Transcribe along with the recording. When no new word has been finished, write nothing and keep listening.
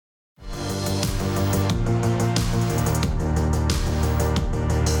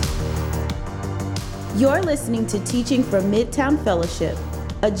You're listening to Teaching from Midtown Fellowship,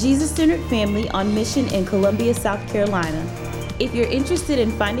 a Jesus-centered family on mission in Columbia, South Carolina. If you're interested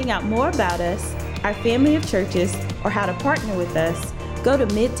in finding out more about us, our family of churches, or how to partner with us, go to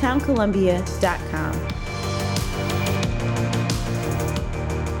midtowncolumbia.com.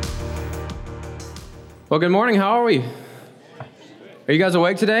 Well, good morning. How are we? Are you guys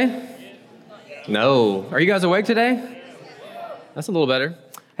awake today? No. Are you guys awake today? That's a little better.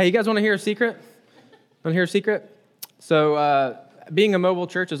 Hey, you guys want to hear a secret? Want to hear a secret? So, being a mobile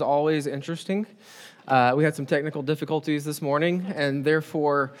church is always interesting. We had some technical difficulties this morning, and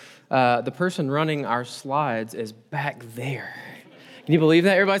therefore, the person running our slides is back there. Can you believe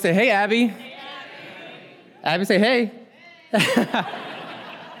that? Everybody say, "Hey, Abby." Hey, Abby. Abby, say, "Hey."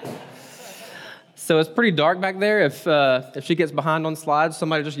 So it's pretty dark back there. If she gets behind on slides,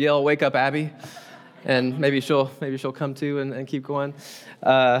 somebody just yell, "Wake up, Abby," and maybe she'll come to and keep going.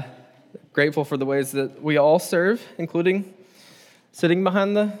 Grateful for the ways that we all serve, including sitting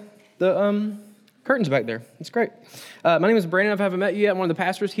behind the curtains back there. It's great. My name is Brandon. If I haven't met you yet, I'm one of the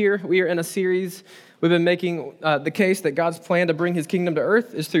pastors here. We are in a series. We've been making the case that God's plan to bring his kingdom to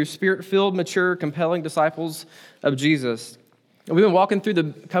earth is through spirit-filled, mature, compelling disciples of Jesus. We've been walking through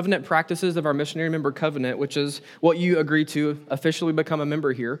the covenant practices of our missionary member covenant, which is what you agree to officially become a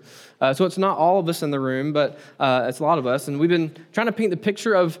member here. So it's not all of us in the room, but it's a lot of us. And we've been trying to paint the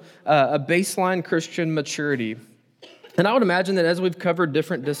picture of a baseline Christian maturity. And I would imagine that as we've covered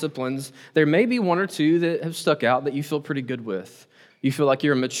different disciplines, there may be one or two that have stuck out that you feel pretty good with. You feel like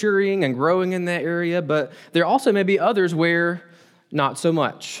you're maturing and growing in that area, but there also may be others where not so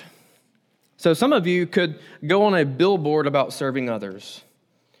much. So some of you could go on a billboard about serving others.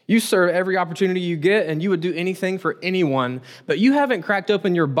 You serve every opportunity you get, and you would do anything for anyone, but you haven't cracked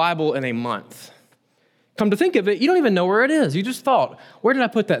open your Bible in a month. Come to think of it, you don't even know where it is. You just thought, where did I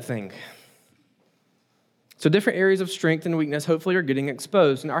put that thing? So different areas of strength and weakness hopefully are getting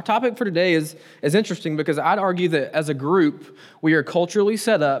exposed. And our topic for today is interesting because I'd argue that as a group, we are culturally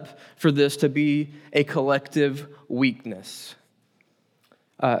set up for this to be a collective weakness.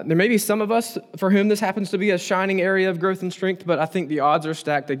 There may be some of us for whom this happens to be a shining area of growth and strength, but I think the odds are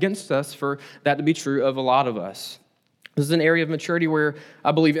stacked against us for that to be true of a lot of us. This is an area of maturity where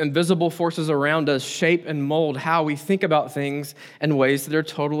I believe invisible forces around us shape and mold how we think about things in ways that are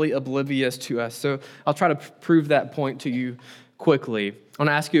totally oblivious to us. So I'll try to prove that point to you quickly. I want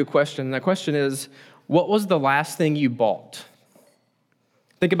to ask you a question, and that question is, what was the last thing you bought?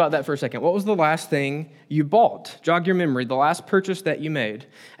 Think about that for a second. What was the last thing you bought? Jog your memory, the last purchase that you made.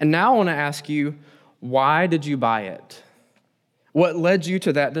 And now I want to ask you, why did you buy it? What led you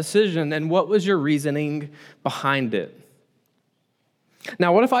to that decision, and what was your reasoning behind it?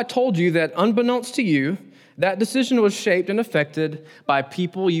 Now, what if I told you that unbeknownst to you, that decision was shaped and affected by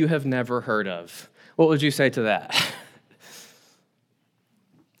people you have never heard of? What would you say to that? I'm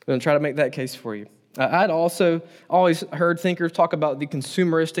going to try to make that case for you. I'd also always heard thinkers talk about the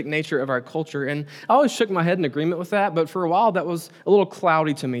consumeristic nature of our culture, and I always shook my head in agreement with that, but for a while that was a little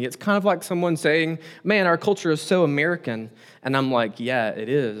cloudy to me. It's kind of like someone saying, man, our culture is so American, and I'm like, yeah, it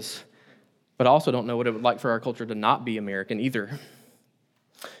is, but I also don't know what it would like for our culture to not be American either.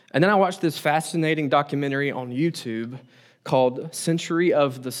 And then I watched this fascinating documentary on YouTube called Century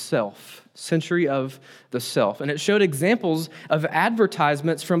of the Self. Century of the Self. And it showed examples of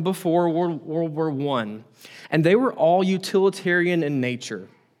advertisements from before World War I. And they were all utilitarian in nature.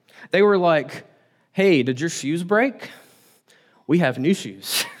 They were like, hey, did your shoes break? We have new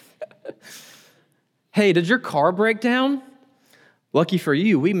shoes. Hey, did your car break down? Lucky for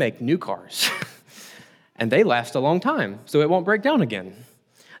you, we make new cars. And they last a long time, so it won't break down again.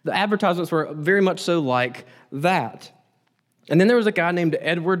 The advertisements were very much so like that. And then there was a guy named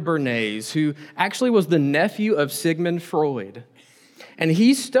Edward Bernays who actually was the nephew of Sigmund Freud. And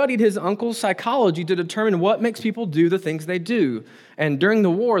he studied his uncle's psychology to determine what makes people do the things they do. And during the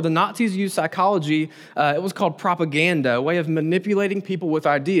war, the Nazis used psychology. It was called propaganda, a way of manipulating people with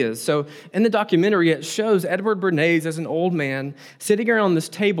ideas. So in the documentary, it shows Edward Bernays as an old man sitting around this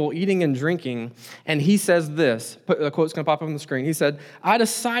table eating and drinking. And he says this, the quote's going to pop up on the screen. He said, I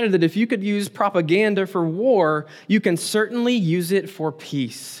decided that if you could use propaganda for war, you can certainly use it for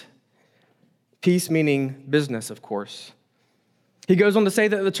peace. Peace meaning business, of course. He goes on to say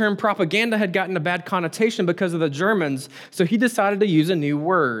that the term propaganda had gotten a bad connotation because of the Germans, so he decided to use a new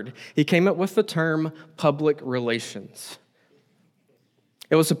word. He came up with the term public relations.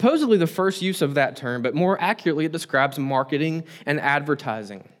 It was supposedly the first use of that term, but more accurately, it describes marketing and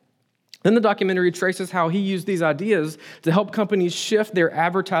advertising. Then the documentary traces how he used these ideas to help companies shift their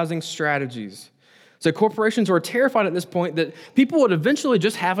advertising strategies. So corporations were terrified at this point that people would eventually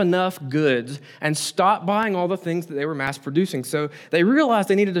just have enough goods and stop buying all the things that they were mass producing. So they realized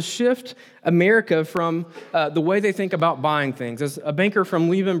they needed to shift America from the way they think about buying things. As a banker from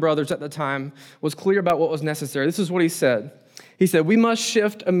Lehman Brothers at the time was clear about what was necessary, this is what he said. He said, "We must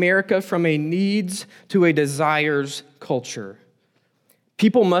shift America from a needs to a desires culture.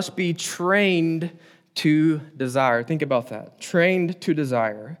 People must be trained to desire." Think about that. Trained to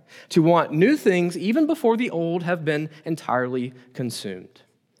desire. To want new things even before the old have been entirely consumed.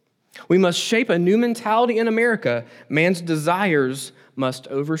 We must shape a new mentality in America. Man's desires must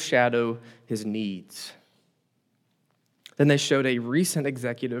overshadow his needs. Then they showed a recent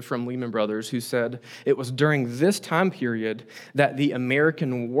executive from Lehman Brothers who said it was during this time period that the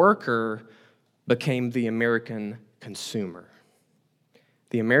American worker became the American consumer.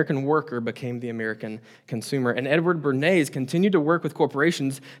 The American worker became the American consumer. And Edward Bernays continued to work with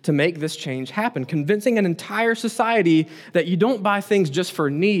corporations to make this change happen, convincing an entire society that you don't buy things just for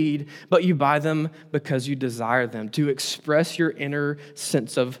need, but you buy them because you desire them, to express your inner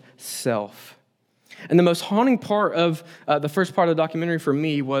sense of self. And the most haunting part of the first part of the documentary for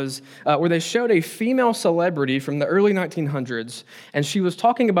me was where they showed a female celebrity from the early 1900s, and she was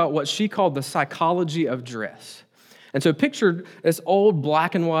talking about what she called the psychology of dress. And so picture this old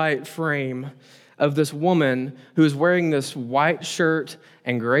black and white frame of this woman who is wearing this white shirt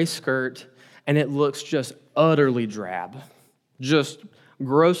and gray skirt, and it looks just utterly drab, just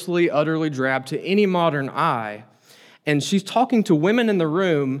grossly, utterly drab to any modern eye. And she's talking to women in the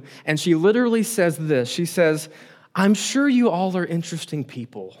room, and she literally says this. She says, "I'm sure you all are interesting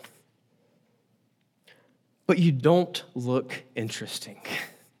people, but you don't look interesting.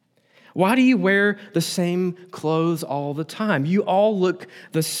 Why do you wear the same clothes all the time? You all look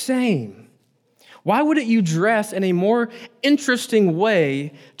the same. Why wouldn't you dress in a more interesting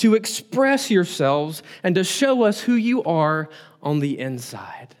way to express yourselves and to show us who you are on the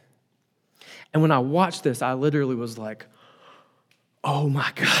inside?" And when I watched this, I literally was like, oh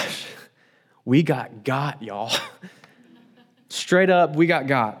my gosh, we got, y'all. Straight up, we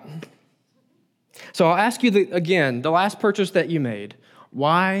got. So I'll ask you again, the last purchase that you made,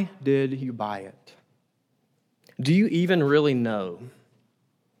 why did you buy it? Do you even really know?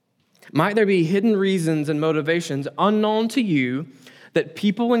 Might there be hidden reasons and motivations unknown to you that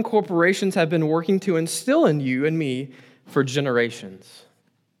people and corporations have been working to instill in you and me for generations?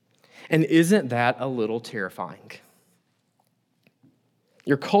 And isn't that a little terrifying?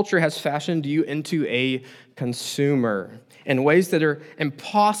 Your culture has fashioned you into a consumer in ways that are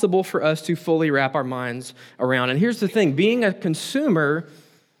impossible for us to fully wrap our minds around. And here's the thing, being a consumer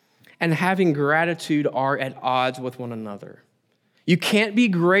and having gratitude are at odds with one another. You can't be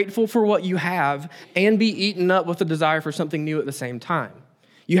grateful for what you have and be eaten up with a desire for something new at the same time.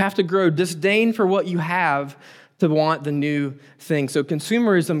 You have to grow disdain for what you have to want the new thing. So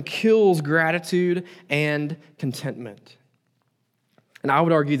consumerism kills gratitude and contentment. And I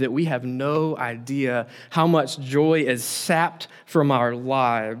would argue that we have no idea how much joy is sapped from our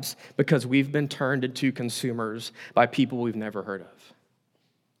lives because we've been turned into consumers by people we've never heard of.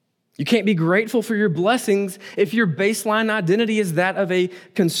 You can't be grateful for your blessings if your baseline identity is that of a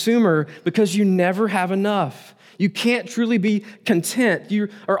consumer because you never have enough. You can't truly be content. You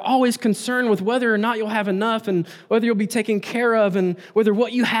are always concerned with whether or not you'll have enough and whether you'll be taken care of and whether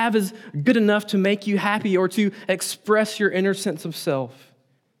what you have is good enough to make you happy or to express your inner sense of self.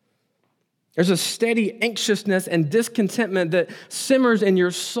 There's a steady anxiousness and discontentment that simmers in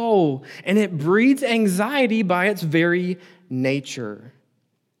your soul, and it breeds anxiety by its very nature.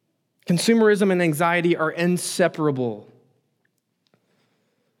 Consumerism and anxiety are inseparable.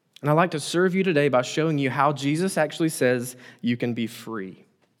 And I'd like to serve you today by showing you how Jesus actually says you can be free.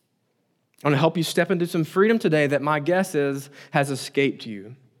 I want to help you step into some freedom today that my guess is has escaped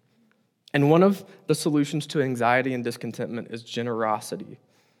you. And one of the solutions to anxiety and discontentment is generosity.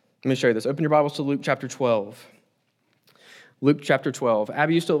 Let me show you this. Open your Bibles to Luke chapter 12. Luke chapter 12.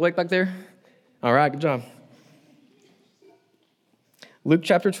 Abby, you still awake back there? All right, good job. Luke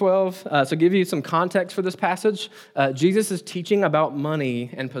chapter 12, so give you some context for this passage. Jesus is teaching about money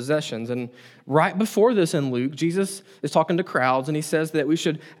and possessions. And right before this in Luke, Jesus is talking to crowds, and he says that we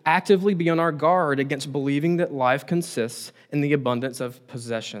should actively be on our guard against believing that life consists in the abundance of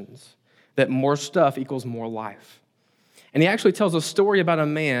possessions, that more stuff equals more life. And he actually tells a story about a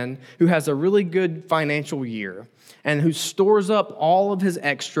man who has a really good financial year and who stores up all of his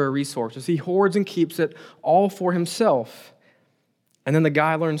extra resources. He hoards and keeps it all for himself. And then the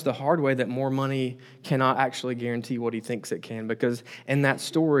guy learns the hard way that more money cannot actually guarantee what he thinks it can, because in that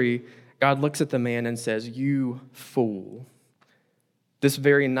story, God looks at the man and says, "You fool. This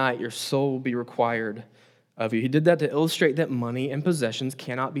very night your soul will be required of you. He did that to illustrate that money and possessions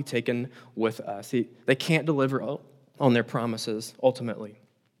cannot be taken with us. They can't deliver on their promises ultimately.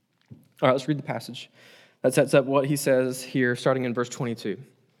 All right, let's read the passage. That sets up what he says here, starting in verse 22.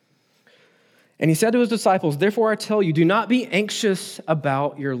 And he said to his disciples, "Therefore I tell you, do not be anxious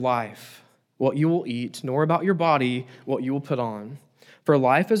about your life, what you will eat, nor about your body, what you will put on. For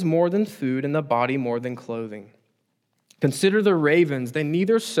life is more than food, and the body more than clothing. Consider the ravens, they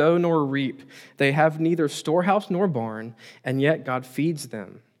neither sow nor reap. They have neither storehouse nor barn, and yet God feeds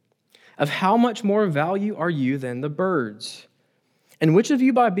them. Of how much more value are you than the birds? And which of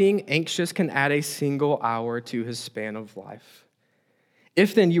you by being anxious can add a single hour to his span of life?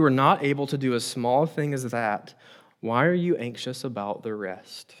 If then you are not able to do a small thing as that, why are you anxious about the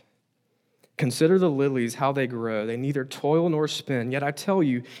rest? Consider the lilies, how they grow. They neither toil nor spin. Yet I tell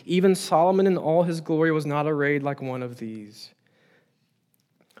you, even Solomon in all his glory was not arrayed like one of these.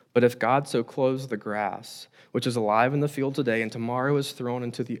 But if God so clothes the grass, which is alive in the field today and tomorrow is thrown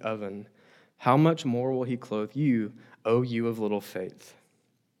into the oven, how much more will he clothe you, O you of little faith?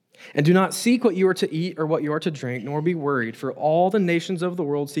 And do not seek what you are to eat or what you are to drink, nor be worried, for all the nations of the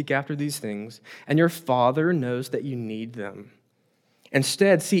world seek after these things, and your Father knows that you need them.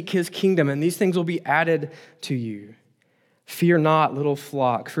 Instead, seek his kingdom, and these things will be added to you. Fear not, little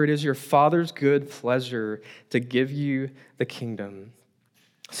flock, for it is your Father's good pleasure to give you the kingdom.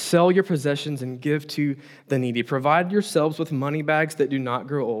 Sell your possessions and give to the needy. Provide yourselves with money bags that do not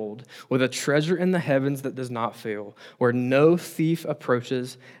grow old, with a treasure in the heavens that does not fail, where no thief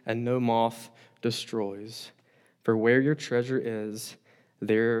approaches and no moth destroys. For where your treasure is,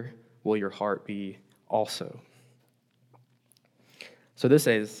 there will your heart be also." So this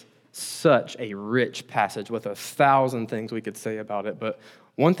is such a rich passage with 1,000 things we could say about it. But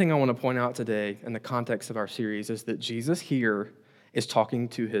one thing I want to point out today in the context of our series is that Jesus here is talking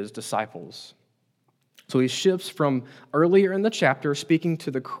to his disciples. So he shifts from earlier in the chapter speaking to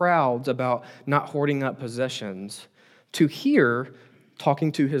the crowds about not hoarding up possessions to here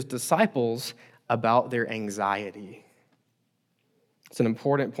talking to his disciples about their anxiety. It's an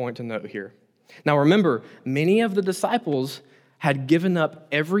important point to note here. Now remember, many of the disciples had given up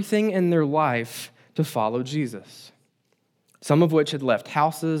everything in their life to follow Jesus. Some of which had left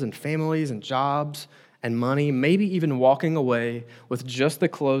houses and families and jobs and money, maybe even walking away with just the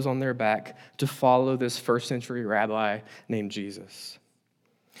clothes on their back to follow this first century rabbi named Jesus.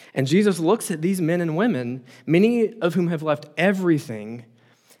 And Jesus looks at these men and women, many of whom have left everything,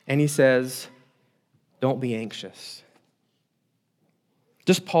 and he says, don't be anxious.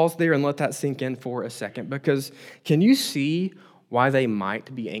 Just pause there and let that sink in for a second, because can you see why they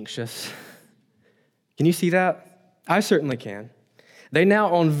might be anxious? Can you see that? I certainly can. They now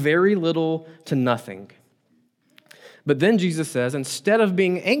own very little to nothing. But then Jesus says, instead of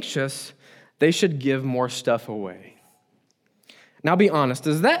being anxious, they should give more stuff away. Now be honest,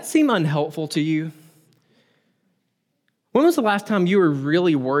 does that seem unhelpful to you? When was the last time you were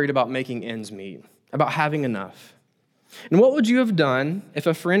really worried about making ends meet, about having enough? And what would you have done if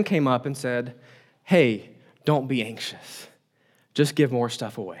a friend came up and said, hey, don't be anxious, just give more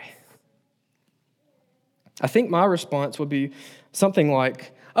stuff away? I think my response would be something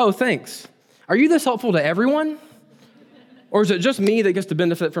like, oh, thanks. Are you this helpful to everyone? Or is it just me that gets to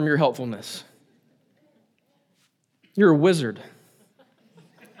benefit from your helpfulness? You're a wizard.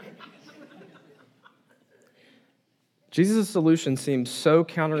 Jesus' solution seems so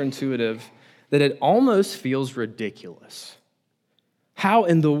counterintuitive that it almost feels ridiculous. How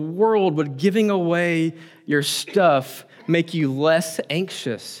in the world would giving away your stuff make you less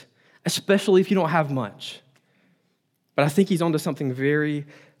anxious, especially if you don't have much? But I think he's onto something very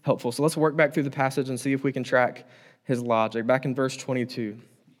helpful. So let's work back through the passage and see if we can track his logic. Back in verse 22.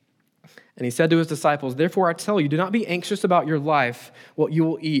 And he said to his disciples, therefore I tell you, do not be anxious about your life, what you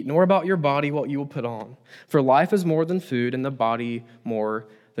will eat, nor about your body, what you will put on. For life is more than food, and the body more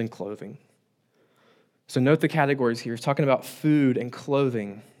than clothing. So note the categories here. He's talking about food and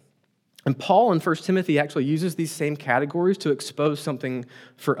clothing. And Paul in 1 Timothy actually uses these same categories to expose something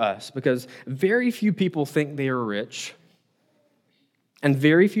for us, because very few people think they are rich, and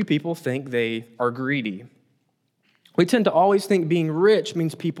very few people think they are greedy. We tend to always think being rich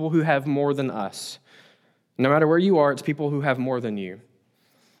means people who have more than us. No matter where you are, it's people who have more than you.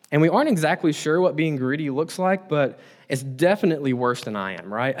 And we aren't exactly sure what being greedy looks like, but it's definitely worse than I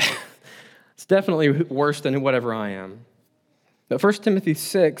am, right? It's definitely worse than whatever I am. But 1 Timothy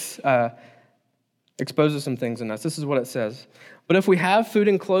 6 exposes some things in us. This is what it says. But if we have food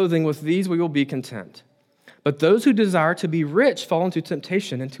and clothing, with these we will be content. But those who desire to be rich fall into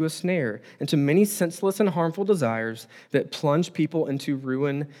temptation, into a snare, into many senseless and harmful desires that plunge people into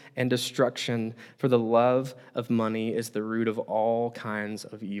ruin and destruction. For the love of money is the root of all kinds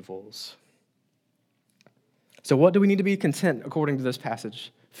of evils. So what do we need to be content according to this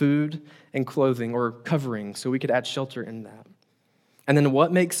passage? Food and clothing, or covering, so we could add shelter in that. And then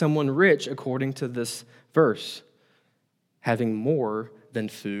what makes someone rich according to this verse? Having more than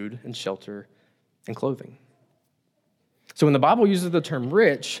food and shelter and clothing. So when the Bible uses the term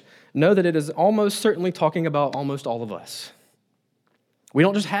rich, know that it is almost certainly talking about almost all of us. We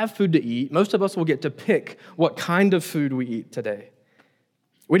don't just have food to eat. Most of us will get to pick what kind of food we eat today.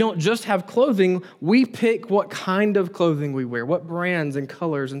 We don't just have clothing. We pick what kind of clothing we wear, what brands and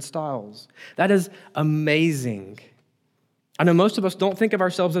colors and styles. That is amazing. I know most of us don't think of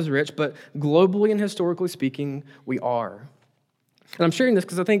ourselves as rich, but globally and historically speaking, we are. And I'm sharing this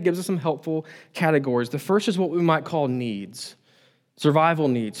because I think it gives us some helpful categories. The first is what we might call needs. Survival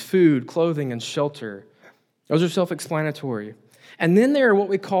needs, food, clothing, and shelter. Those are self-explanatory. And then there are what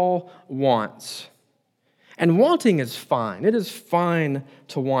we call wants. And wanting is fine. It is fine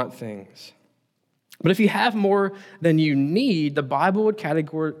to want things. But if you have more than you need, the Bible would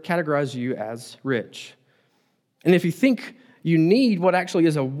categorize you as rich. And if you think you need what actually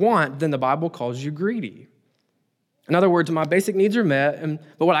is a want, then the Bible calls you greedy. In other words, my basic needs are met,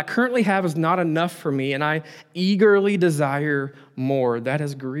 but what I currently have is not enough for me, and I eagerly desire more. That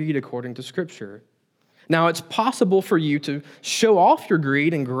is greed according to Scripture. Now, it's possible for you to show off your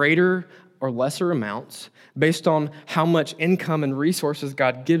greed in greater or lesser amounts based on how much income and resources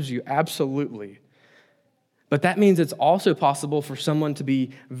God gives you, absolutely. But that means it's also possible for someone to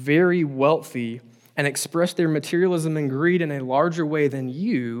be very wealthy and express their materialism and greed in a larger way than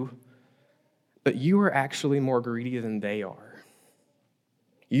you, but you are actually more greedy than they are.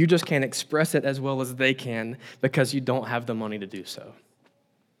 You just can't express it as well as they can because you don't have the money to do so.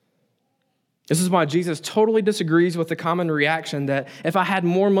 This is why Jesus totally disagrees with the common reaction that if I had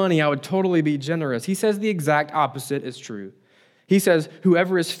more money, I would totally be generous. He says the exact opposite is true. He says,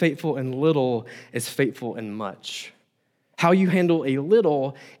 whoever is faithful in little is faithful in much. How you handle a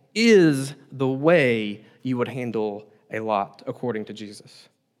little is the way you would handle a lot, according to Jesus.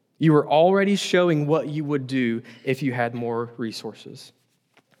 You are already showing what you would do if you had more resources.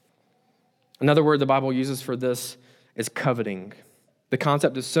 Another word the Bible uses for this is coveting. The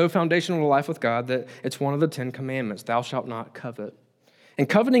concept is so foundational to life with God that it's one of the 10 commandments, thou shalt not covet. And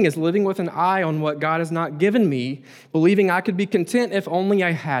coveting is living with an eye on what God has not given me, believing I could be content if only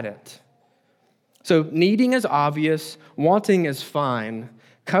I had it. So needing is obvious, wanting is fine,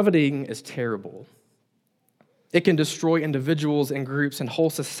 coveting is terrible. It can destroy individuals and groups and whole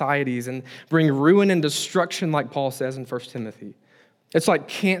societies and bring ruin and destruction, like Paul says in 1 Timothy. It's like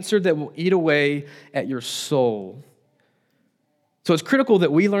cancer that will eat away at your soul. So it's critical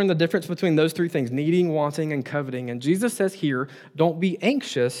that we learn the difference between those three things, needing, wanting, and coveting. And Jesus says here, don't be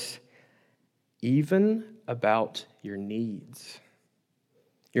anxious even about your needs.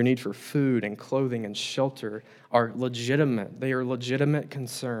 Your need for food and clothing and shelter are legitimate. They are legitimate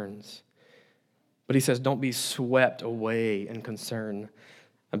concerns. But he says, don't be swept away in concern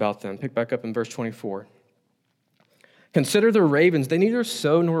about them. Pick back up in verse 24. Consider the ravens. They neither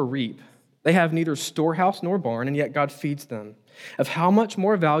sow nor reap. They have neither storehouse nor barn, and yet God feeds them. Of how much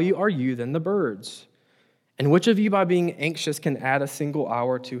more value are you than the birds? And which of you, by being anxious, can add a single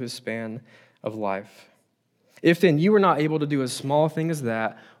hour to his span of life? If then you are not able to do a small thing as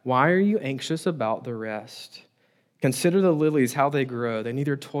that, why are you anxious about the rest? Consider the lilies, how they grow. They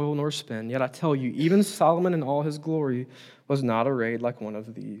neither toil nor spin. Yet I tell you, even Solomon in all his glory was not arrayed like one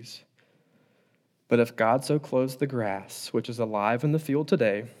of these. But if God so clothes the grass, which is alive in the field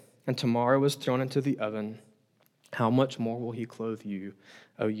today, and tomorrow is thrown into the oven, how much more will he clothe you,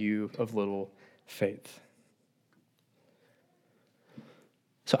 O you of little faith?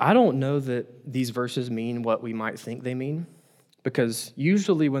 So I don't know that these verses mean what we might think they mean, because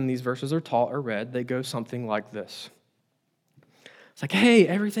usually when these verses are taught or read, they go something like this. It's like, hey,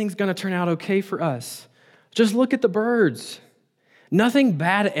 everything's going to turn out okay for us. Just look at the birds. Nothing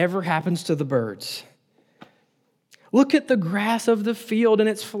bad ever happens to the birds. Look at the grass of the field and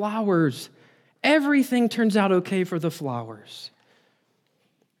its flowers. Everything turns out okay for the flowers.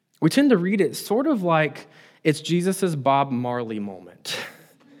 We tend to read it sort of like it's Jesus' Bob Marley moment.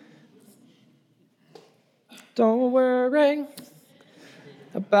 Don't worry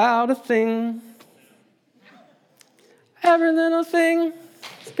about a thing. Every little thing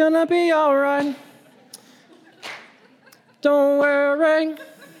is gonna be all right. Don't worry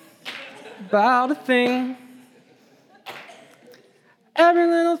about a thing. Every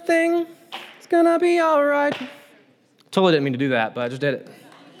little thing is gonna be all right. Totally didn't mean to do that, but I just did it.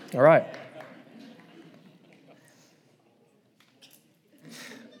 All right.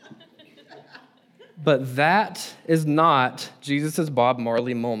 But that is not Jesus' Bob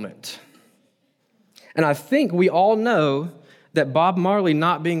Marley moment. And I think we all know that Bob Marley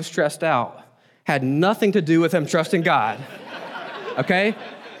not being stressed out had nothing to do with him trusting God, okay?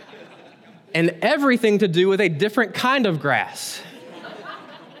 And everything to do with a different kind of grass.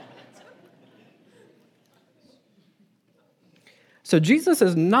 So Jesus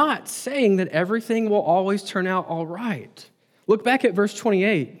is not saying that everything will always turn out all right. Look back at verse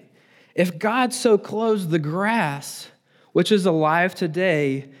 28. If God so clothes the grass, which is alive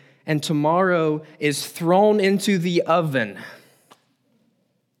today and tomorrow is thrown into the oven.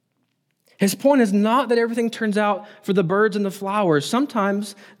 His point is not that everything turns out for the birds and the flowers.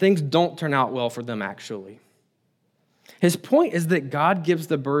 Sometimes things don't turn out well for them, actually. His point is that God gives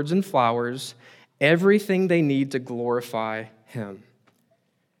the birds and flowers everything they need to glorify Him.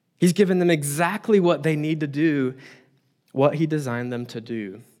 He's given them exactly what they need to do, what He designed them to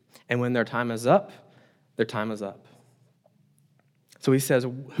do. And when their time is up, their time is up. So He says,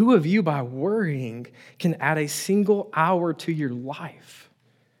 who of you by worrying can add a single hour to your life?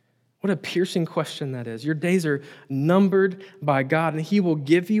 What a piercing question that is. Your days are numbered by God, and He will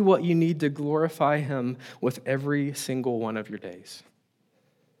give you what you need to glorify Him with every single one of your days.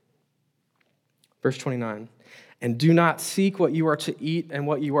 Verse 29, and do not seek what you are to eat and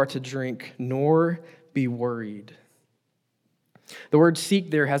what you are to drink, nor be worried. The word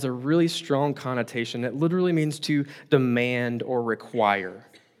seek there has a really strong connotation. It literally means to demand or require,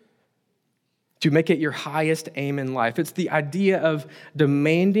 to make it your highest aim in life. It's the idea of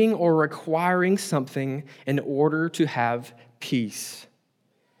demanding or requiring something in order to have peace.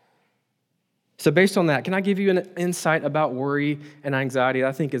 So based on that, can I give you an insight about worry and anxiety that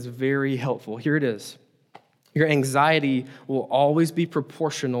I think is very helpful? Here it is. Your anxiety will always be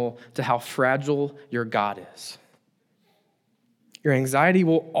proportional to how fragile your God is. Your anxiety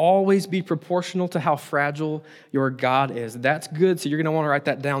will always be proportional to how fragile your God is. That's good, so you're going to want to write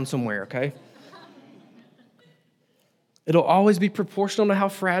that down somewhere, okay? It'll always be proportional to how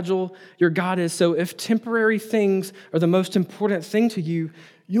fragile your God is. So if temporary things are the most important thing to you,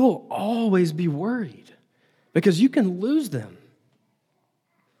 you'll always be worried because you can lose them.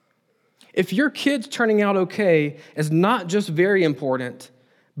 If your kids turning out okay is not just very important,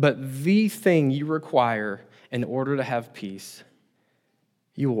 but the thing you require in order to have peace,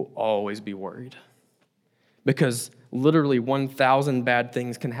 you will always be worried because literally 1,000 bad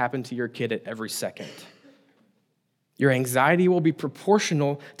things can happen to your kid at every second. Your anxiety will be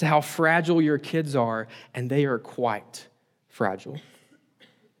proportional to how fragile your kids are, and they are quite fragile.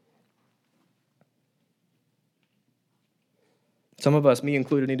 Some of us, me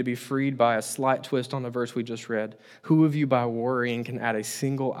included, need to be freed by a slight twist on the verse we just read. Who of you by worrying can add a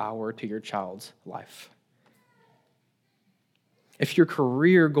single hour to your child's life? If your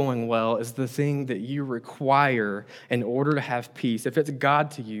career going well is the thing that you require in order to have peace, if it's God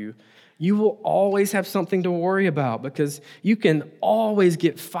to you, you will always have something to worry about because you can always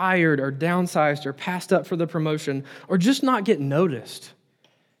get fired or downsized or passed up for the promotion or just not get noticed.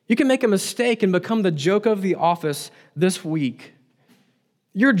 You can make a mistake and become the joke of the office this week.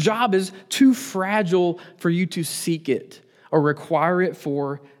 Your job is too fragile for you to seek it or require it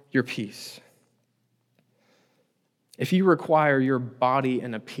for your peace. If you require your body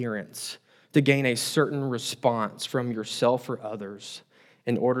and appearance to gain a certain response from yourself or others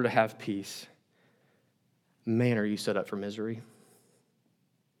in order to have peace, man, are you set up for misery.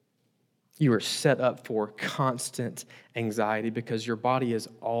 You are set up for constant anxiety because your body is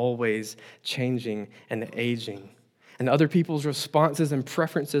always changing and aging. And other people's responses and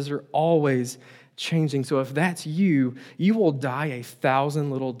preferences are always changing. So if that's you, you will die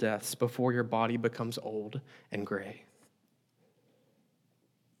 1,000 little deaths before your body becomes old and gray.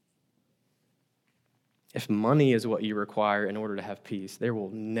 If money is what you require in order to have peace, there will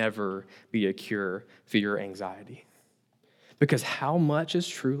never be a cure for your anxiety. Because how much is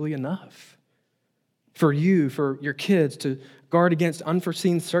truly enough for you, for your kids to guard against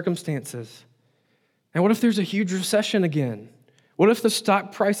unforeseen circumstances? And what if there's a huge recession again? What if the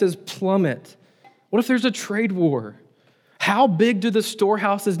stock prices plummet? What if there's a trade war? How big do the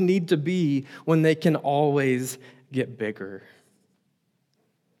storehouses need to be when they can always get bigger?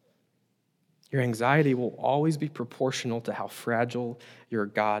 Your anxiety will always be proportional to how fragile your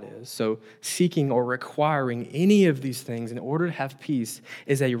God is. So seeking or requiring any of these things in order to have peace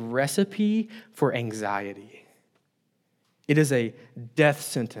is a recipe for anxiety. It is a death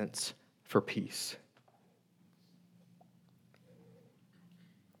sentence for peace.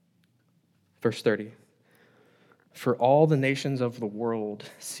 Verse 30. For all the nations of the world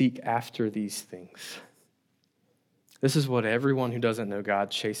seek after these things. This is what everyone who doesn't know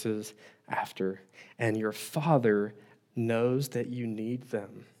God chases after. And your Father knows that you need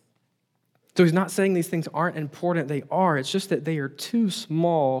them. So he's not saying these things aren't important. They are. It's just that they are too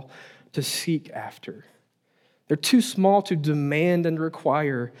small to seek after. They're too small to demand and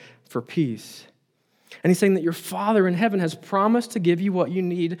require for peace. And he's saying that your Father in heaven has promised to give you what you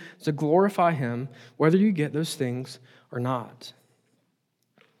need to glorify him, whether you get those things or not.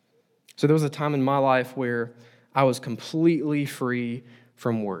 So there was a time in my life where I was completely free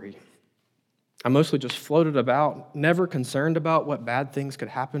from worry. I mostly just floated about, never concerned about what bad things could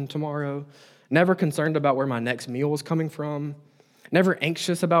happen tomorrow, never concerned about where my next meal was coming from, never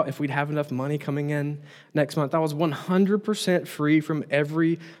anxious about if we'd have enough money coming in next month. I was 100% free from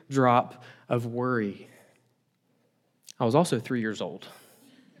every drop of worry. I was also 3 years old.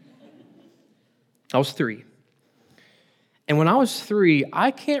 I was 3. And when I was 3,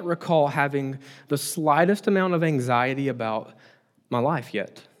 I can't recall having the slightest amount of anxiety about my life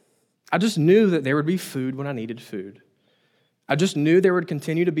yet. I just knew that there would be food when I needed food. I just knew there would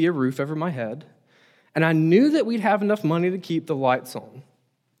continue to be a roof over my head. And I knew that we'd have enough money to keep the lights on.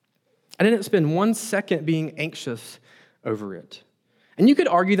 I didn't spend 1 second being anxious over it. And you could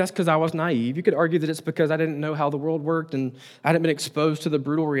argue that's because I was naive. You could argue that it's because I didn't know how the world worked and I hadn't been exposed to the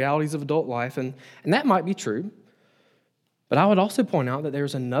brutal realities of adult life. And that might be true. But I would also point out that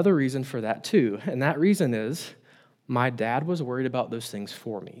there's another reason for that too. And that reason is my dad was worried about those things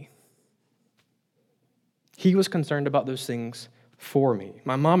for me. He was concerned about those things for me.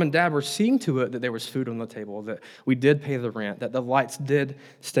 My mom and dad were seeing to it that there was food on the table, that we did pay the rent, that the lights did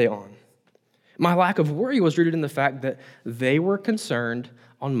stay on. My lack of worry was rooted in the fact that they were concerned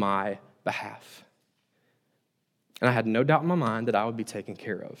on my behalf. And I had no doubt in my mind that I would be taken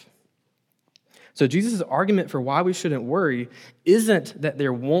care of. So Jesus' argument for why we shouldn't worry isn't that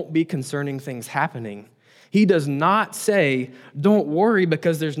there won't be concerning things happening. He does not say, don't worry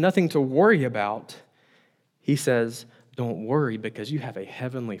because there's nothing to worry about. He says, don't worry because you have a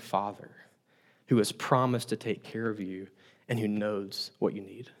heavenly Father who has promised to take care of you and who knows what you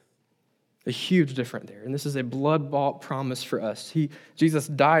need. A huge difference there. And this is a blood-bought promise for us. Jesus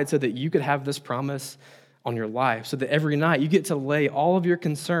died so that you could have this promise on your life, so that every night you get to lay all of your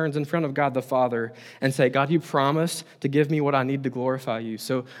concerns in front of God the Father and say, God, you promised to give me what I need to glorify you,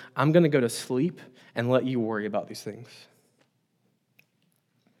 so I'm going to go to sleep and let you worry about these things.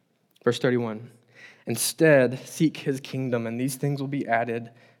 Verse 31, instead, seek his kingdom, and these things will be added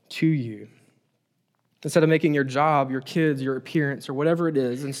to you. Instead of making your job, your kids, your appearance, or whatever it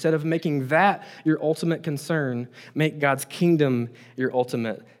is, instead of making that your ultimate concern, make God's kingdom your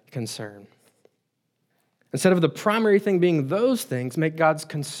ultimate concern. Instead of the primary thing being those things, make God's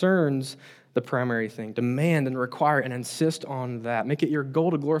concerns the primary thing. Demand and require and insist on that. Make it your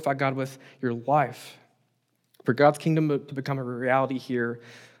goal to glorify God with your life, for God's kingdom to become a reality here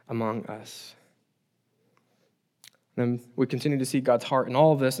among us. And then we continue to see God's heart in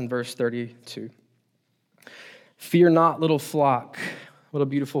all of this in verse 32. Fear not, little flock. What a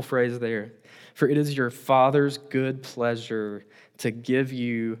beautiful phrase there. For it is your Father's good pleasure to give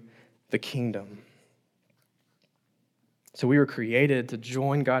you the kingdom. So we were created to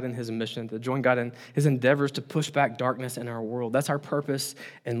join God in his mission, to join God in his endeavors to push back darkness in our world. That's our purpose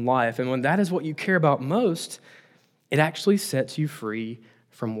in life. And when that is what you care about most, it actually sets you free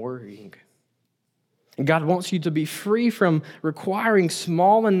from worrying. And God wants you to be free from requiring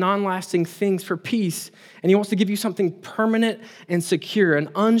small and non-lasting things for peace. And he wants to give you something permanent and secure, an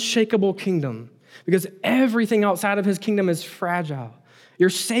unshakable kingdom. Because everything outside of his kingdom is fragile. Your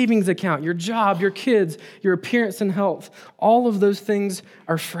savings account, your job, your kids, your appearance and health, all of those things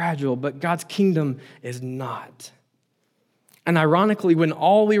are fragile, but God's kingdom is not. And ironically, when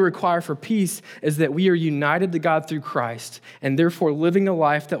all we require for peace is that we are united to God through Christ and therefore living a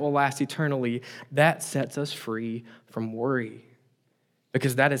life that will last eternally, that sets us free from worry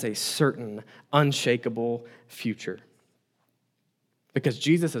because that is a certain, unshakable future. Because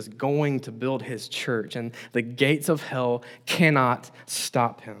Jesus is going to build his church, and the gates of hell cannot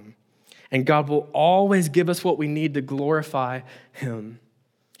stop him. And God will always give us what we need to glorify him.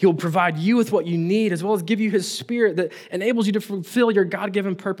 He will provide you with what you need, as well as give you his Spirit that enables you to fulfill your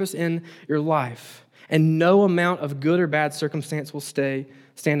God-given purpose in your life. And no amount of good or bad circumstance will stand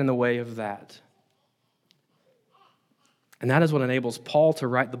in the way of that. And that is what enables Paul to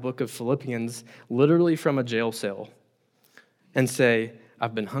write the book of Philippians literally from a jail cell. And say,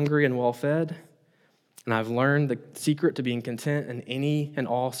 I've been hungry and well-fed, and I've learned the secret to being content in any and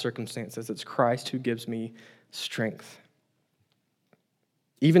all circumstances. It's Christ who gives me strength.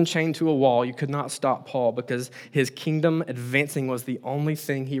 Even chained to a wall, you could not stop Paul because his kingdom advancing was the only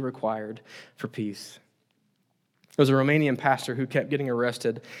thing he required for peace. There was a Romanian pastor who kept getting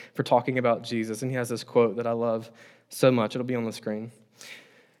arrested for talking about Jesus, and he has this quote that I love so much. It'll be on the screen.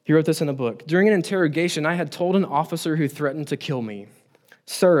 He wrote this in a book. During an interrogation, I had told an officer who threatened to kill me,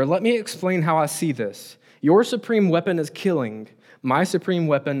 "Sir, let me explain how I see this. Your supreme weapon is killing. My supreme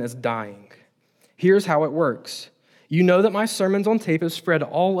weapon is dying. Here's how it works. You know that my sermons on tape have spread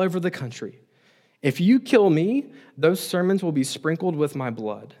all over the country. If you kill me, those sermons will be sprinkled with my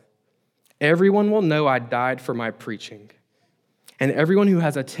blood. Everyone will know I died for my preaching. And everyone who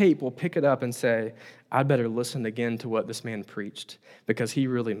has a tape will pick it up and say, I'd better listen again to what this man preached because he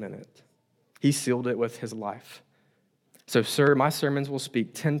really meant it. He sealed it with his life. So, sir, my sermons will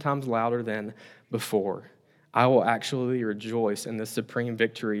speak 10 times louder than before. I will actually rejoice in this supreme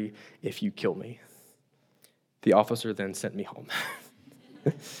victory if you kill me." The officer then sent me home.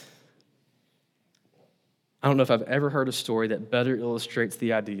 I don't know if I've ever heard a story that better illustrates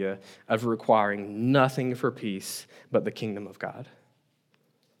the idea of requiring nothing for peace but the kingdom of God.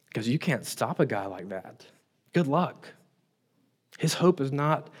 Because you can't stop a guy like that. Good luck. His hope is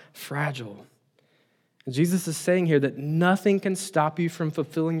not fragile. And Jesus is saying here that nothing can stop you from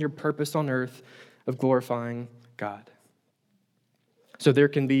fulfilling your purpose on earth of glorifying God. So there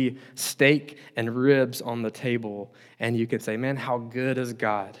can be steak and ribs on the table, and you can say, man, how good is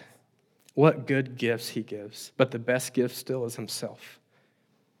God? What good gifts he gives. But the best gift still is himself.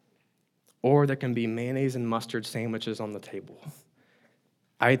 Or there can be mayonnaise and mustard sandwiches on the table.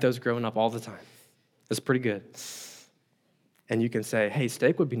 I ate those growing up all the time. It's pretty good. And you can say, hey,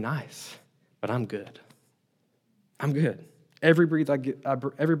 steak would be nice, but I'm good. I'm good. Every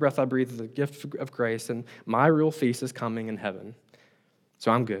breath I breathe is a gift of grace, and my real feast is coming in heaven.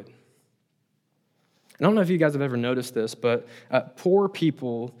 So I'm good. I don't know if you guys have ever noticed this, but poor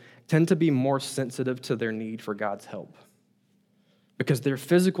people tend to be more sensitive to their need for God's help because their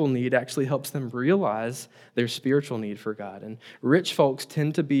physical need actually helps them realize their spiritual need for God. And rich folks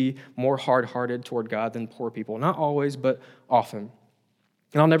tend to be more hard-hearted toward God than poor people. Not always, but often.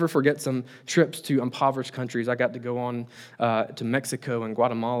 And I'll never forget some trips to impoverished countries. I got to go on to Mexico and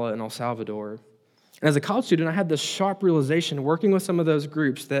Guatemala and El Salvador. And as a college student, I had this sharp realization working with some of those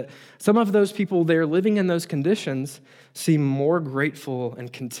groups that some of those people there living in those conditions seem more grateful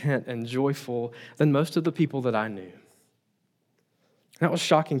and content and joyful than most of the people that I knew. That was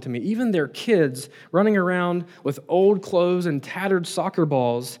shocking to me. Even their kids running around with old clothes and tattered soccer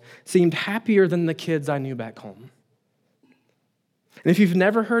balls seemed happier than the kids I knew back home. And if you've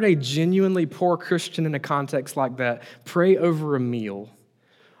never heard a genuinely poor Christian in a context like that pray over a meal,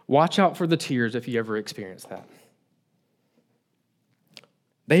 watch out for the tears if you ever experience that.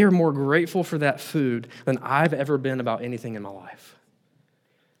 They are more grateful for that food than I've ever been about anything in my life.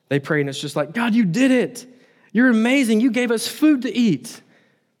 They pray and it's just like, God, you did it. You're amazing. You gave us food to eat.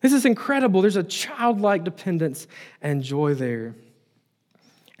 This is incredible. There's a childlike dependence and joy there.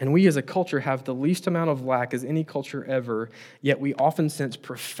 And we as a culture have the least amount of lack as any culture ever, yet we often sense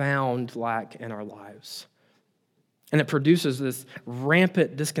profound lack in our lives. And it produces this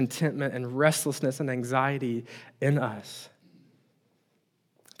rampant discontentment and restlessness and anxiety in us.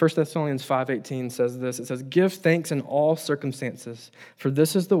 1 Thessalonians 5:18 says this. It says, give thanks in all circumstances, for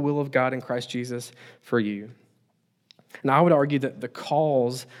this is the will of God in Christ Jesus for you. And I would argue that the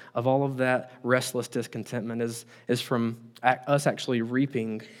cause of all of that restless discontentment is from us actually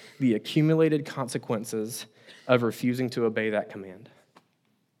reaping the accumulated consequences of refusing to obey that command.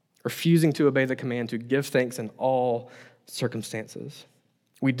 Refusing to obey the command to give thanks in all circumstances.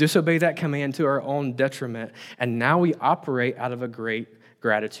 We disobey that command to our own detriment, and now we operate out of a great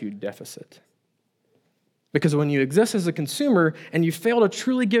gratitude deficit. Because when you exist as a consumer and you fail to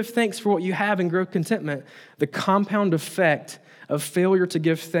truly give thanks for what you have and grow contentment, the compound effect of failure to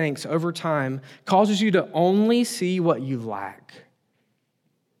give thanks over time causes you to only see what you lack.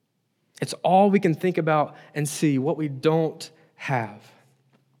 It's all we can think about and see, what we don't have.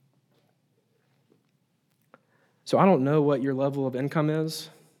 So I don't know what your level of income is,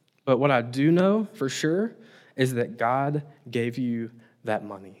 but what I do know for sure is that God gave you that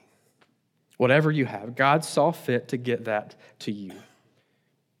money. Whatever you have, God saw fit to get that to you.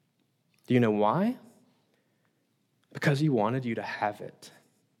 Do you know why? Because he wanted you to have it.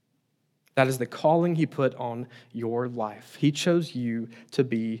 That is the calling he put on your life. He chose you to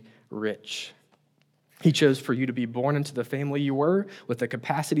be rich. He chose for you to be born into the family you were, with the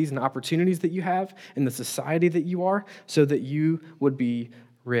capacities and opportunities that you have in the society that you are, so that you would be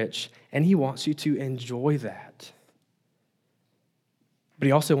rich. And he wants you to enjoy that. But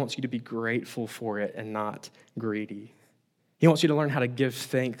he also wants you to be grateful for it and not greedy. He wants you to learn how to give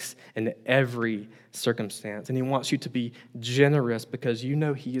thanks in every circumstance. And he wants you to be generous because you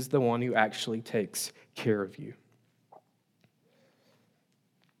know he is the one who actually takes care of you.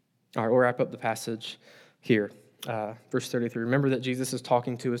 All right, we'll wrap up the passage here. Verse 33. Remember that Jesus is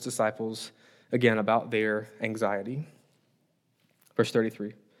talking to his disciples, again, about their anxiety. Verse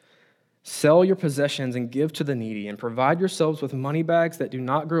 33. Sell your possessions and give to the needy, and provide yourselves with money bags that do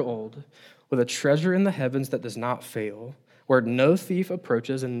not grow old, with a treasure in the heavens that does not fail, where no thief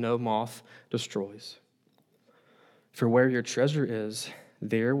approaches and no moth destroys. For where your treasure is,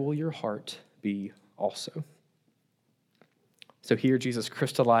 there will your heart be also. So here Jesus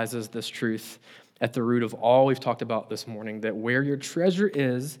crystallizes this truth at the root of all we've talked about this morning, that where your treasure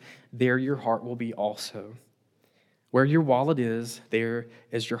is, there your heart will be also. Where your wallet is, there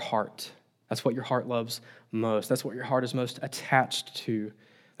is your heart. That's what your heart loves most. That's what your heart is most attached to.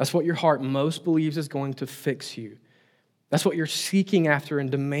 That's what your heart most believes is going to fix you. That's what you're seeking after and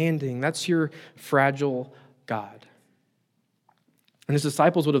demanding. That's your fragile God. And his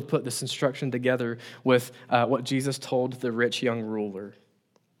disciples would have put this instruction together with what Jesus told the rich young ruler.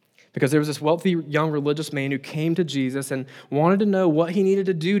 Because there was this wealthy young religious man who came to Jesus and wanted to know what he needed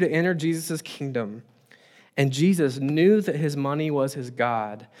to do to enter Jesus' kingdom. And Jesus knew that his money was his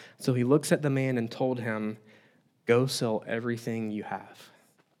God. So he looks at the man and told him, go sell everything you have.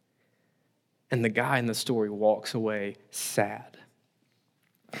 And the guy in the story walks away sad.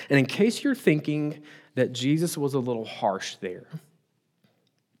 And in case you're thinking that Jesus was a little harsh there,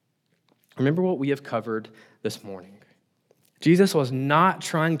 remember what we have covered this morning. Jesus was not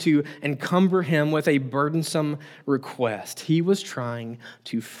trying to encumber him with a burdensome request. He was trying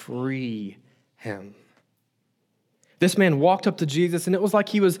to free him. This man walked up to Jesus, and it was like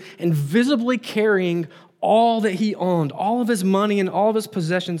he was invisibly carrying all that he owned, all of his money and all of his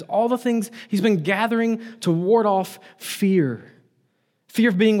possessions, all the things he's been gathering to ward off fear. Fear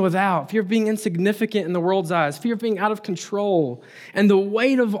of being without, fear of being insignificant in the world's eyes, fear of being out of control. And the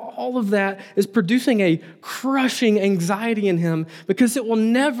weight of all of that is producing a crushing anxiety in him because it will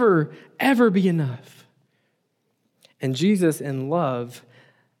never, ever be enough. And Jesus, in love,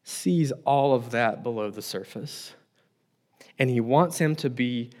 sees all of that below the surface. And he wants him to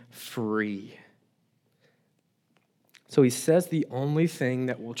be free. So he says the only thing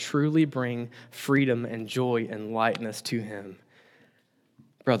that will truly bring freedom and joy and lightness to him: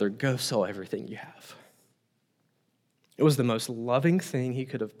 brother, go sell everything you have. It was the most loving thing he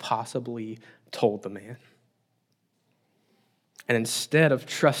could have possibly told the man. And instead of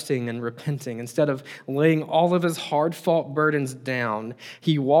trusting and repenting, instead of laying all of his hard-fought burdens down,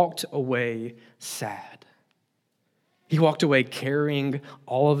 he walked away sad. He walked away carrying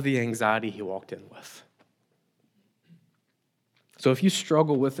all of the anxiety he walked in with. So if you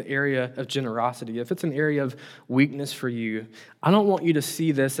struggle with the area of generosity, if it's an area of weakness for you, I don't want you to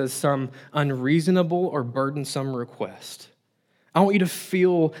see this as some unreasonable or burdensome request. I want you to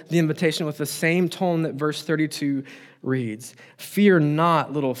feel the invitation with the same tone that verse 32 reads. Fear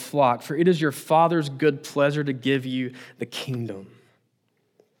not, little flock, for it is your Father's good pleasure to give you the kingdom.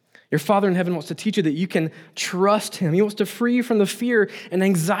 Your Father in heaven wants to teach you that you can trust him. He wants to free you from the fear and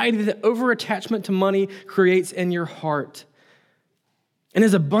anxiety that over-attachment to money creates in your heart. In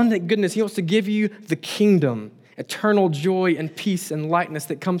his abundant goodness, he wants to give you the kingdom, eternal joy and peace and lightness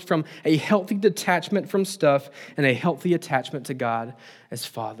that comes from a healthy detachment from stuff and a healthy attachment to God as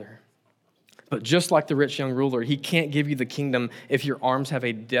Father. But just like the rich young ruler, he can't give you the kingdom if your arms have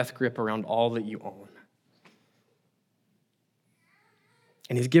a death grip around all that you own.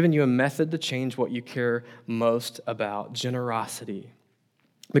 And he's given you a method to change what you care most about: generosity.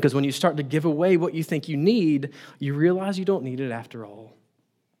 Because when you start to give away what you think you need, you realize you don't need it after all.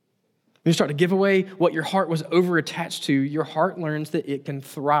 When you start to give away what your heart was over-attached to, your heart learns that it can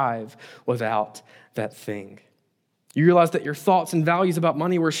thrive without that thing. You realize that your thoughts and values about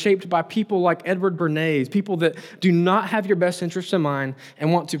money were shaped by people like Edward Bernays, people that do not have your best interest in mind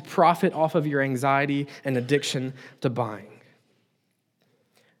and want to profit off of your anxiety and addiction to buying.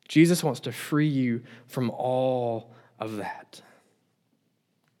 Jesus wants to free you from all of that.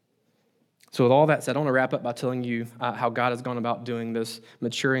 So with all that said, I want to wrap up by telling you how God has gone about doing this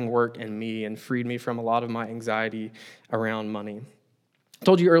maturing work in me and freed me from a lot of my anxiety around money. I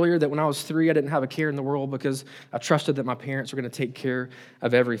told you earlier that when I was 3, I didn't have a care in the world because I trusted that my parents were going to take care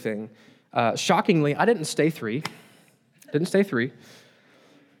of everything. Shockingly, I didn't stay 3.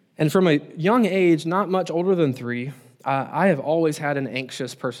 And from a young age, not much older than 3, I have always had an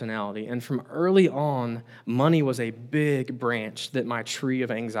anxious personality. And from early on, money was a big branch that my tree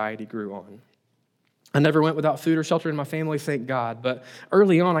of anxiety grew on. I never went without food or shelter in my family, thank God. But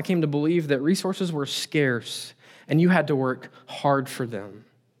early on, I came to believe that resources were scarce and you had to work hard for them.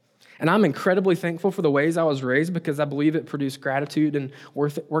 And I'm incredibly thankful for the ways I was raised because I believe it produced gratitude and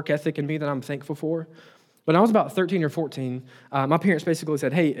work ethic in me that I'm thankful for. When I was about 13 or 14, my parents basically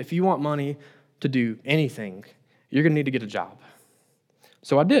said, hey, if you want money to do anything, you're going to need to get a job.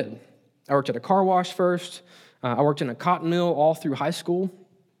 So I did. I worked at a car wash first. I worked in a cotton mill all through high school.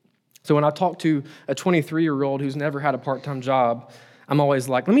 So when I talk to a 23-year-old who's never had a part-time job, I'm always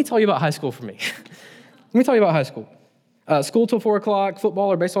like, let me tell you about high school for me. Let me tell you about high school. School till 4 o'clock,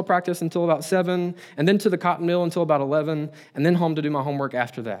 football or baseball practice until about 7, and then to the cotton mill until about 11, and then home to do my homework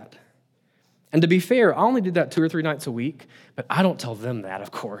after that. And to be fair, I only did that 2 or 3 nights a week, but I don't tell them that,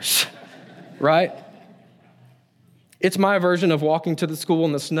 of course, right? It's my version of walking to the school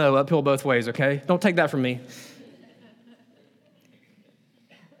in the snow, uphill both ways, okay? Don't take that from me.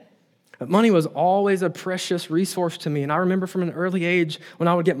 But money was always a precious resource to me. And I remember from an early age, when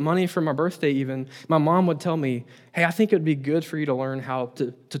I would get money for my birthday even, my mom would tell me, hey, I think it would be good for you to learn how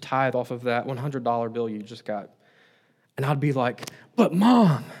to tithe off of that $100 bill you just got. And I'd be like, but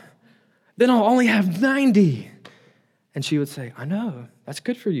Mom, then I'll only have 90. And she would say, I know, that's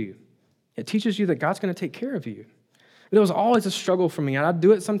good for you. It teaches you that God's going to take care of you. But it was always a struggle for me. And I'd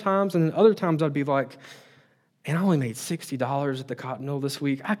do it sometimes, and then other times I'd be like, and I only made $60 at the cotton mill this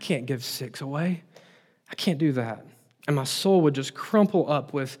week. I can't give 6 away. I can't do that. And my soul would just crumple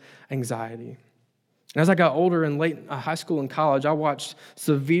up with anxiety. And as I got older in late high school and college, I watched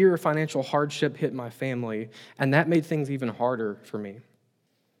severe financial hardship hit my family, and that made things even harder for me.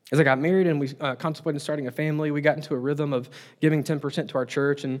 As I got married and we contemplated starting a family, we got into a rhythm of giving 10% to our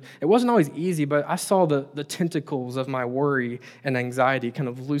church, and it wasn't always easy, but I saw the tentacles of my worry and anxiety kind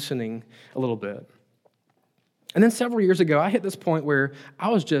of loosening a little bit. And then several years ago, I hit this point where I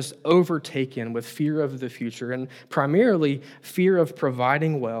was just overtaken with fear of the future and primarily fear of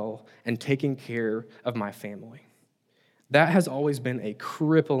providing well and taking care of my family. That has always been a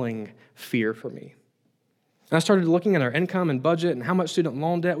crippling fear for me. And I started looking at our income and budget and how much student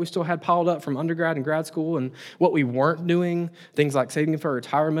loan debt we still had piled up from undergrad and grad school and what we weren't doing, things like saving for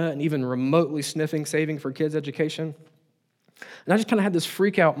retirement and even remotely sniffing saving for kids' education. And I just kind of had this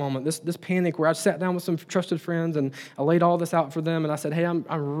freak out moment, this panic where I sat down with some trusted friends and I laid all this out for them and I said, hey, I'm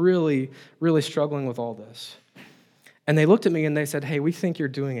really, really struggling with all this. And they looked at me and they said, hey, we think you're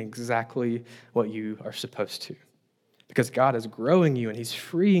doing exactly what you are supposed to because God is growing you and he's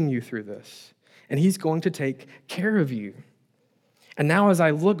freeing you through this and he's going to take care of you. And now as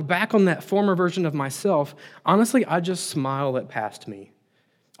I look back on that former version of myself, honestly, I just smile at past me,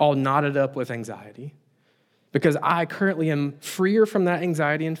 all knotted up with anxiety. Because I currently am freer from that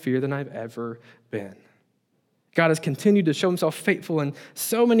anxiety and fear than I've ever been. God has continued to show himself faithful in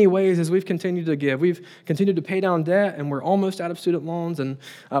so many ways as we've continued to give. We've continued to pay down debt, and we're almost out of student loans, and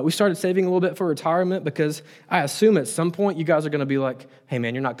we started saving a little bit for retirement because I assume at some point you guys are going to be like, hey,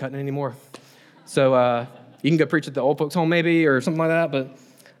 man, you're not cutting anymore. So you can go preach at the old folks' home maybe or something like that, but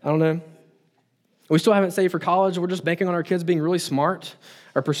I don't know. We still haven't saved for college. We're just banking on our kids being really smart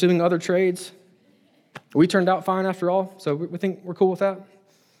or pursuing other trades. We turned out fine after all, so we think we're cool with that.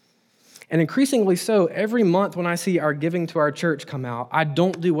 And increasingly so, every month when I see our giving to our church come out, I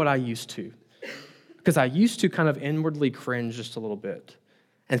don't do what I used to. Because I used to kind of inwardly cringe just a little bit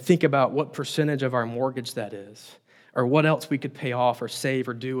and think about what percentage of our mortgage that is, or what else we could pay off or save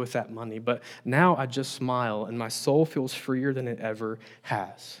or do with that money. But now I just smile, and my soul feels freer than it ever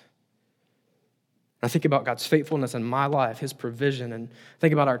has. I think about God's faithfulness in my life, his provision, and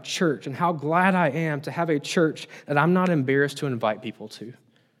think about our church and how glad I am to have a church that I'm not embarrassed to invite people to.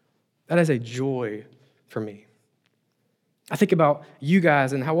 That is a joy for me. I think about you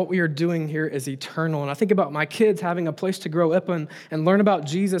guys and how what we are doing here is eternal. And I think about my kids having a place to grow up and learn about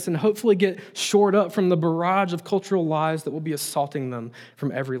Jesus and hopefully get shored up from the barrage of cultural lies that will be assaulting them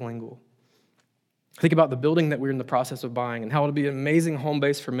from every angle. Think about the building that we're in the process of buying and how it'll be an amazing home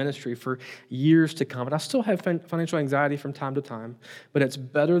base for ministry for years to come. And I still have financial anxiety from time to time, but it's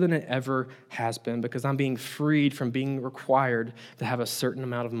better than it ever has been because I'm being freed from being required to have a certain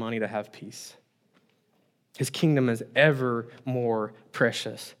amount of money to have peace. His kingdom is ever more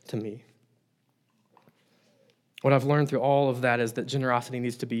precious to me. What I've learned through all of that is that generosity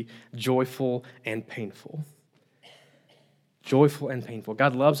needs to be joyful and painful. Joyful and painful.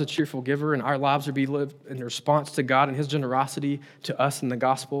 God loves a cheerful giver, and our lives are to be lived in response to God and his generosity to us in the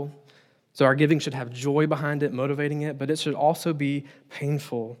gospel. So our giving should have joy behind it, motivating it, but it should also be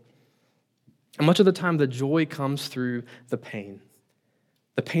painful. And much of the time, the joy comes through the pain.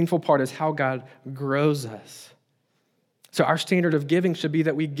 The painful part is how God grows us. So our standard of giving should be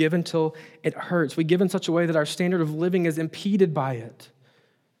that we give until it hurts. We give in such a way that our standard of living is impeded by it.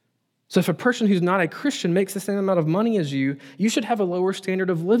 So if a person who's not a Christian makes the same amount of money as you, you should have a lower standard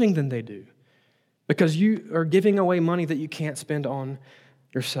of living than they do because you are giving away money that you can't spend on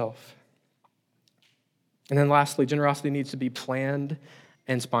yourself. And then lastly, generosity needs to be planned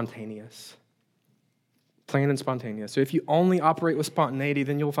and spontaneous. Planned and spontaneous. So if you only operate with spontaneity,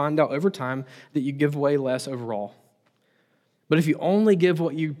 then you'll find out over time that you give away less overall. But if you only give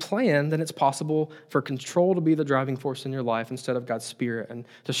what you plan, then it's possible for control to be the driving force in your life instead of God's Spirit and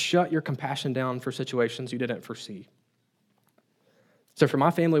to shut your compassion down for situations you didn't foresee. So for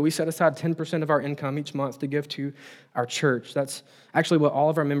my family, we set aside 10% of our income each month to give to our church. That's actually what all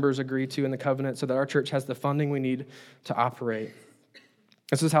of our members agree to in the covenant so that our church has the funding we need to operate.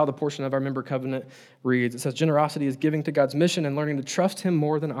 This is how the portion of our member covenant reads. It says, generosity is giving to God's mission and learning to trust him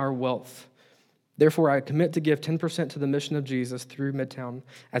more than our wealth. Therefore, I commit to give 10% to the mission of Jesus through Midtown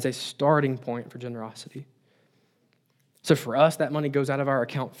as a starting point for generosity. So for us, that money goes out of our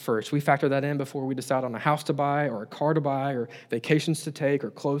account first. We factor that in before we decide on a house to buy or a car to buy or vacations to take or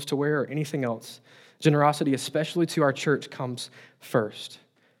clothes to wear or anything else. Generosity, especially to our church, comes first.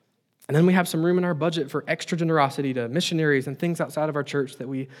 And then we have some room in our budget for extra generosity to missionaries and things outside of our church that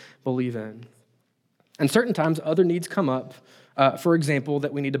we believe in. And certain times, other needs come up. For example,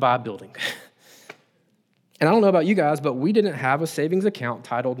 that we need to buy a building. And I don't know about you guys, but we didn't have a savings account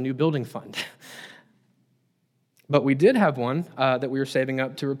titled New Building Fund. But we did have one that we were saving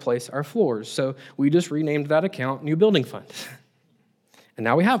up to replace our floors. So we just renamed that account New Building Fund. And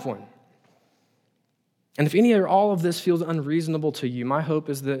now we have one. And if any or all of this feels unreasonable to you, my hope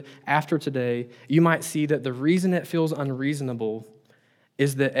is that after today, you might see that the reason it feels unreasonable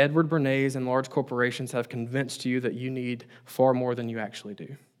is that Edward Bernays and large corporations have convinced you that you need far more than you actually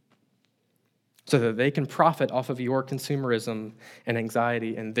do, so that they can profit off of your consumerism and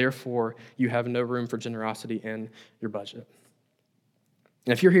anxiety, and therefore you have no room for generosity in your budget.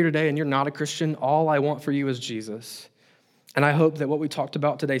 And if you're here today and you're not a Christian, all I want for you is Jesus. And I hope that what we talked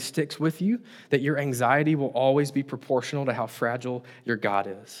about today sticks with you, that your anxiety will always be proportional to how fragile your God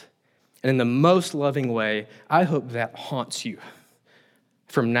is. And in the most loving way, I hope that haunts you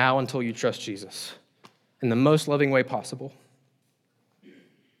from now until you trust Jesus, in the most loving way possible.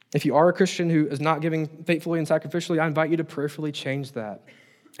 If you are a Christian who is not giving faithfully and sacrificially, I invite you to prayerfully change that.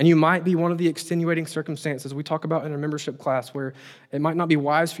 And you might be one of the extenuating circumstances we talk about in our membership class where it might not be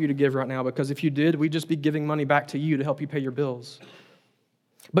wise for you to give right now because if you did, we'd just be giving money back to you to help you pay your bills.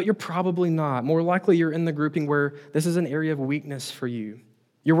 But you're probably not. More likely, you're in the grouping where this is an area of weakness for you.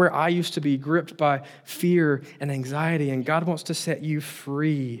 You're where I used to be, gripped by fear and anxiety, and God wants to set you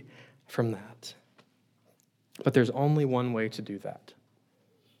free from that. But there's only one way to do that.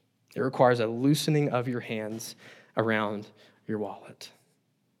 It requires a loosening of your hands around your wallet.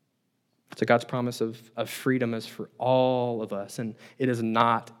 So God's promise of freedom is for all of us, and it is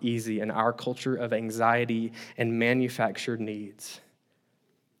not easy in our culture of anxiety and manufactured needs.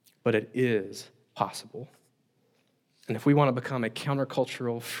 But it is possible. And if we want to become a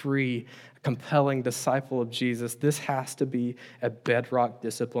countercultural, free, compelling disciple of Jesus, this has to be a bedrock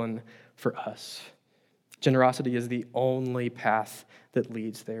discipline for us. Generosity is the only path that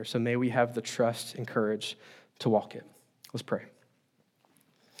leads there. So may we have the trust and courage to walk it. Let's pray.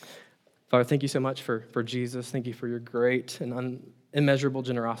 Father, thank you so much for Jesus. Thank you for your great and immeasurable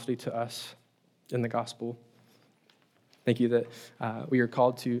generosity to us in the gospel. Thank you that we are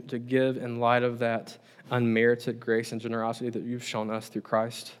called to give in light of that unmerited grace and generosity that you've shown us through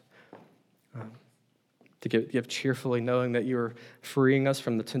Christ. To give cheerfully, knowing that you're freeing us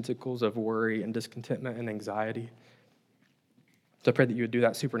from the tentacles of worry and discontentment and anxiety. So I pray that you would do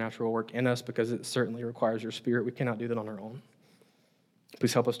that supernatural work in us because it certainly requires your Spirit. We cannot do that on our own.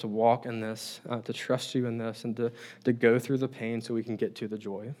 Please help us to walk in this, to trust you in this, and to go through the pain so we can get to the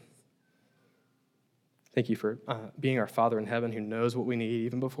joy. Thank you for being our Father in heaven who knows what we need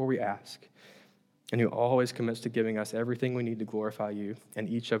even before we ask, and who always commits to giving us everything we need to glorify you in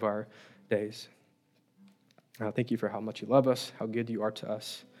each of our days. Thank you for how much you love us, how good you are to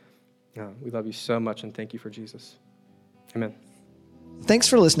us. We love you so much, and thank you for Jesus. Amen. Thanks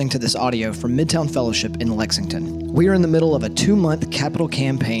for listening to this audio from Midtown Fellowship in Lexington. We are in the middle of a 2-month capital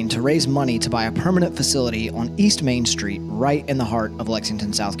campaign to raise money to buy a permanent facility on East Main Street, right in the heart of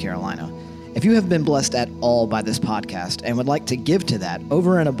Lexington, South Carolina. If you have been blessed at all by this podcast and would like to give to that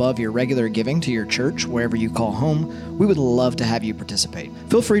over and above your regular giving to your church, wherever you call home, we would love to have you participate.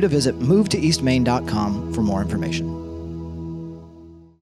 Feel free to visit movetoeastmain.com for more information.